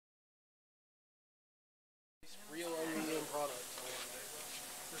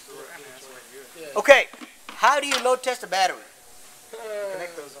Okay, how do you load test a battery?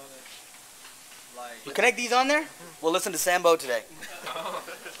 Connect those on it. You connect these on there? We'll listen to Sambo today.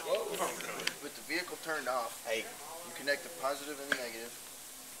 With the vehicle turned off, Hey. you connect the positive and the negative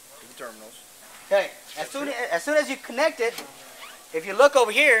to the terminals. Okay, as soon as you connect it, if you look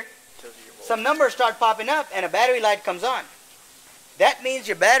over here, some numbers start popping up and a battery light comes on. That means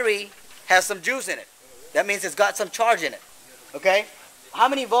your battery has some juice in it. That means it's got some charge in it. Okay? How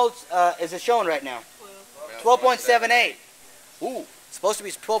many volts is it showing right now? 12.78. Ooh, it's supposed to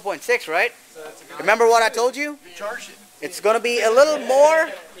be 12.6, right? Remember what I told you? Charge it. It's going to be a little more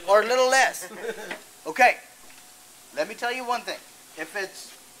or a little less. Okay. Let me tell you one thing. If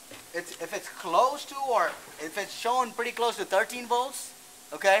it's close to, or if it's showing pretty close to 13 volts,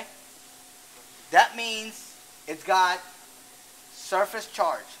 okay, that means it's got surface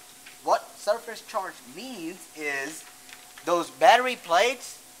charge. What surface charge means is those battery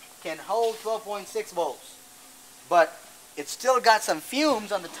plates can hold 12.6 volts, but it's still got some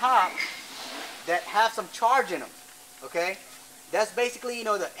fumes on the top that have some charge in them, okay? That's basically, you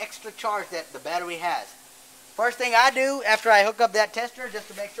know, the extra charge that the battery has. First thing I do after I hook up that tester, just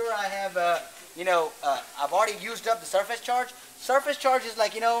to make sure I have, I've already used up the surface charge. Surface charge is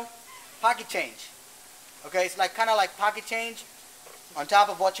like, you know, pocket change. Okay, it's like kind of like pocket change on top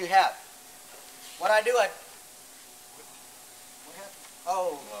of what you have. What I do, what happened?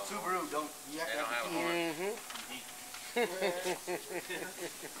 Oh, Subaru, you have to have the key in it.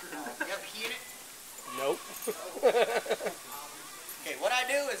 You have the key in it? Nope. Okay, what I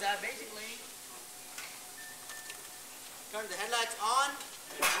do is I basically turn the headlights on and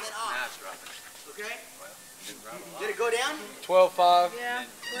then off. Now it's dropping. Okay? Well, it didn't drop a lot. Did it go down? 12.5. Yeah.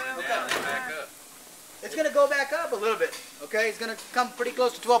 Went down and back up. It's going to go back up a little bit. Okay? It's going to come pretty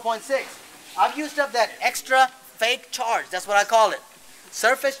close to 12.6. I've used up that extra fake charge. That's what I call it.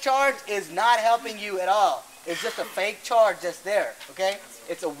 Surface charge is not helping you at all. It's just a fake charge that's there. Okay?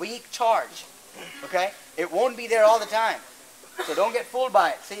 It's a weak charge. Okay? It won't be there all the time. So don't get fooled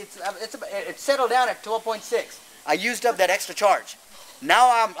by it. See, it's settled down at 12.6. I used up that extra charge. Now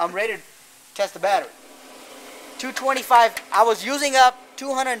I'm ready to test the battery. 225. I was using up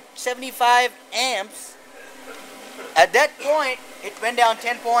 275 amps. At that point, it went down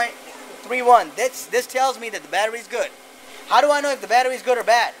 10.31. This tells me that the battery's good. How do I know if the battery's good or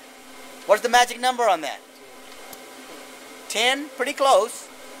bad? What's the magic number on that? 10. Pretty close.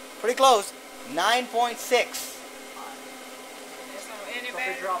 Pretty close. 9.6.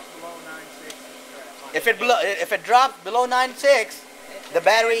 If it drops below 9.6, the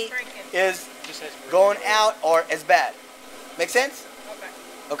battery is going out or is bad. Make sense?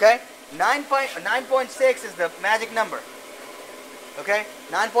 Okay. 9.6 is the magic number. Okay.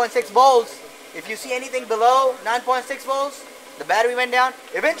 9.6 volts. If you see anything below 9.6 volts, the battery went down.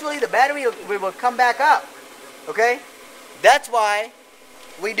 Eventually, the battery will come back up. Okay. That's why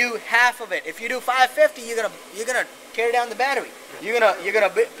we do half of it. If you do 550, you're gonna tear down the battery. You're gonna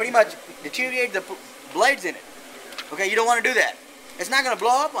pretty much deteriorate the blades in it. Okay, you don't want to do that. It's not gonna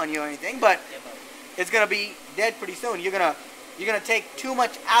blow up on you or anything, but it's gonna be dead pretty soon. You're gonna take too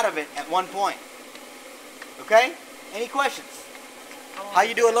much out of it at one point. Okay? Any questions? How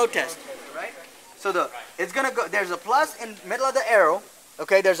you do a load test? Right? So it's gonna go. There's a plus in the middle of the arrow.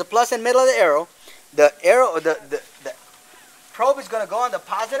 Okay, there's a plus in the middle of the arrow. The arrow, the probe is gonna go on the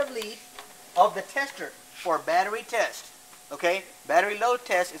positive lead of the tester for battery test. Okay, battery load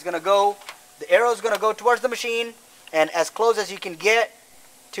test is gonna go. The arrow is gonna go towards the machine and as close as you can get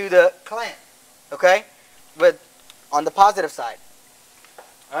to the clamp. Okay, on the positive side.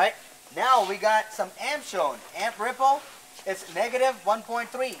 All right. Now we got some amps shown. Amp ripple. It's negative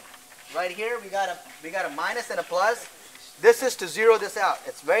 1.3. Right here we got a minus and a plus. This is to zero this out.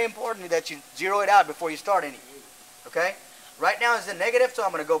 It's very important that you zero it out before you start any. Okay. Right now it's in negative, so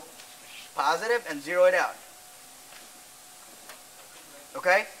I'm gonna go positive and zero it out.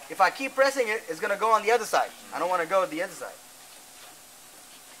 Okay? If I keep pressing it, it's going to go on the other side. I don't want to go to the other side.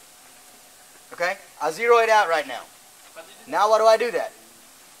 Okay? I'll zero it out right now. Now what do I do that?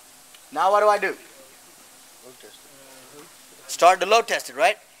 Now what do I do? Load test it. Start the load tester,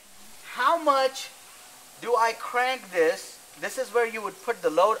 right? How much do I crank this? This is where you would put the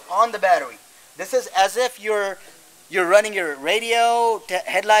load on the battery. This is as if you're running your radio,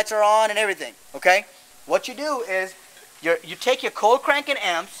 headlights are on and everything. Okay? What you do is you take your cold cranking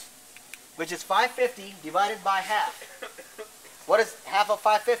amps, which is 550 divided by half. What is half of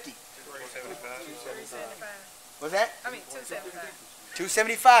 550? 275. What's that? I mean, 275.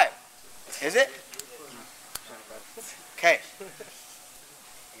 275. Is it? Okay.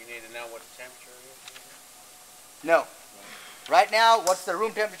 You need to know what the temperature is? No. Right now, what's the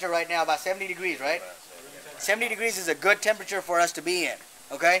room temperature right now? About 70 degrees, right? 70 degrees is a good temperature for us to be in,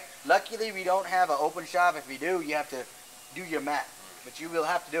 okay? Luckily, we don't have an open shop. If we do, you have to do your math, but you will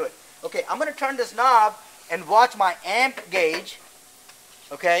have to do it. Okay, I'm going to turn this knob and watch my amp gauge,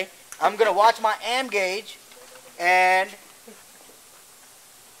 okay? I'm going to watch my amp gauge, and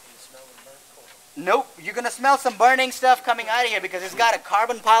nope, you're going to smell some burning stuff coming out of here because it's got a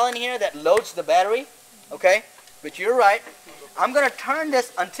carbon pile in here that loads the battery, okay? But you're right. I'm going to turn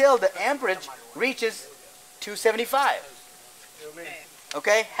this until the amperage reaches 275.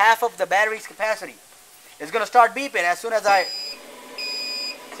 Okay, half of the battery's capacity. It's going to start beeping as soon as I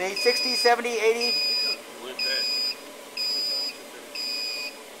see 60, 70, 80.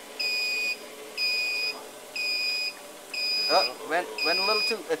 Oh, went a little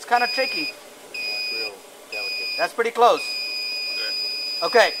too. It's kind of tricky. That's pretty close.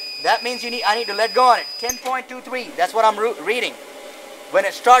 Okay, that means I need to let go on it. 10.23. That's what I'm reading. When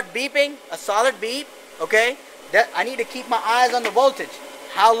it starts beeping, a solid beep, okay, that I need to keep my eyes on the voltage.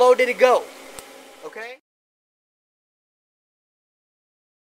 How low did it go? Okay?